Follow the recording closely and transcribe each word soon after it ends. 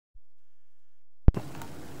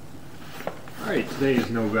Alright, today is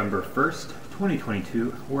November 1st,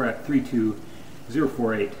 2022. We're at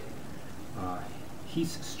 32048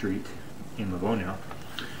 Hees Street in Livonia.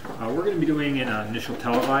 We're going to be doing an initial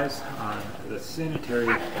televise on the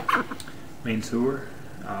sanitary main sewer.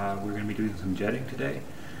 We're going to be doing some jetting today.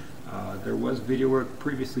 There was video work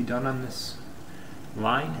previously done on this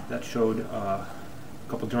line that showed a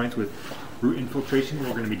couple joints with root infiltration.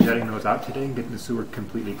 We're going to be jetting those out today and getting the sewer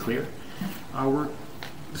completely clear.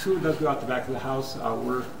 The sewer does go out the back of the house.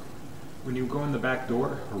 When you go in the back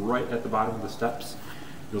door, right at the bottom of the steps,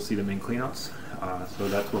 you'll see the main cleanouts. So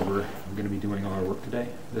that's where we're going to be doing all our work today.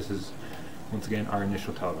 This is, once again, our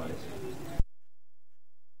initial televise.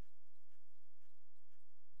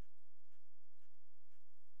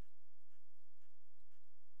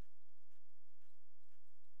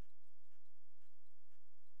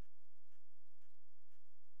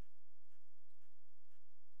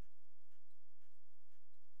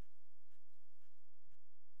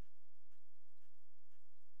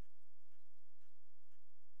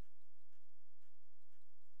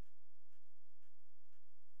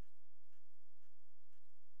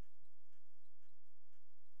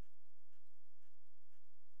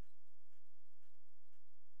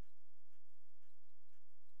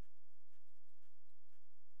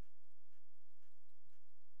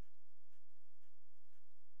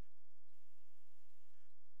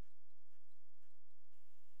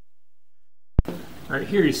 Alright,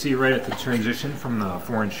 here you see right at the transition from the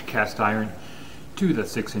 4-inch cast iron to the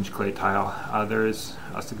 6-inch clay tile, there is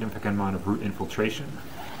a significant amount of root infiltration.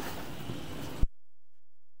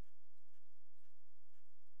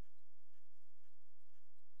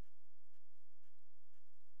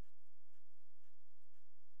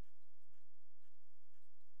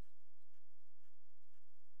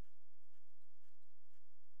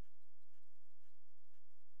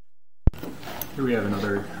 Here we have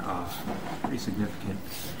another pretty significant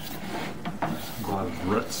glob of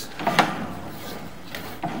roots.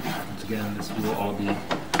 Once again, this will all be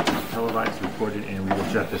televised, recorded, and we will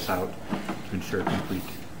jet this out to ensure complete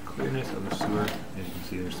clearness of the sewer. As you can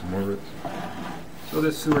see, there's some more roots. So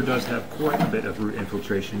this sewer does have quite a bit of root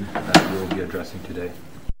infiltration that we will be addressing today.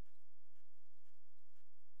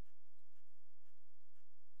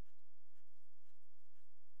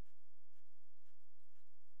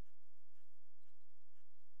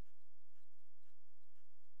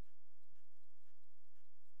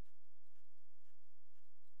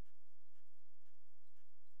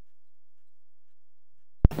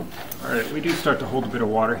 Alright, we do start to hold a bit of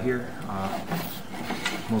water here,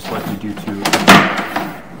 most likely due to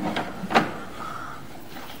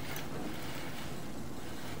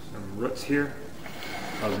some roots here,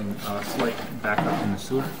 causing a slight backup in the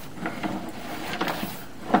sewer.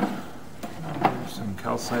 There's some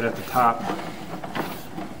calcite at the top.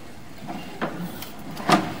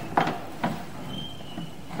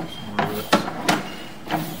 Some more roots.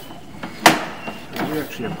 So we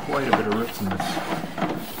actually have quite a bit of roots in this.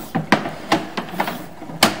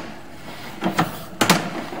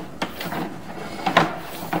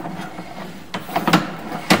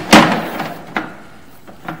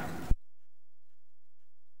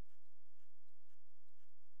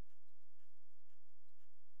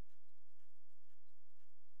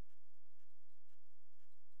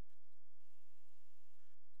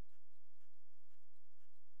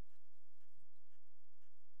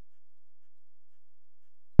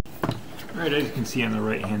 Alright, as you can see on the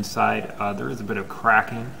right hand side, there is a bit of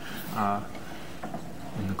cracking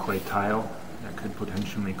in the clay tile that could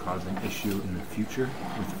potentially cause an issue in the future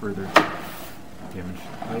with further damage to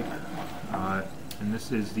the pipe. And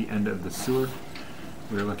this is the end of the sewer.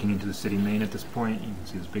 We're looking into the city main at this point. You can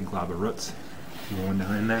see this big glob of roots going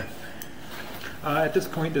down in there. At this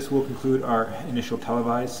point, this will conclude our initial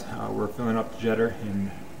televise. We're filling up the jetter and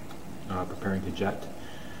preparing to jet.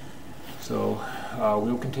 So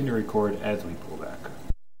we'll continue to record as we pull back.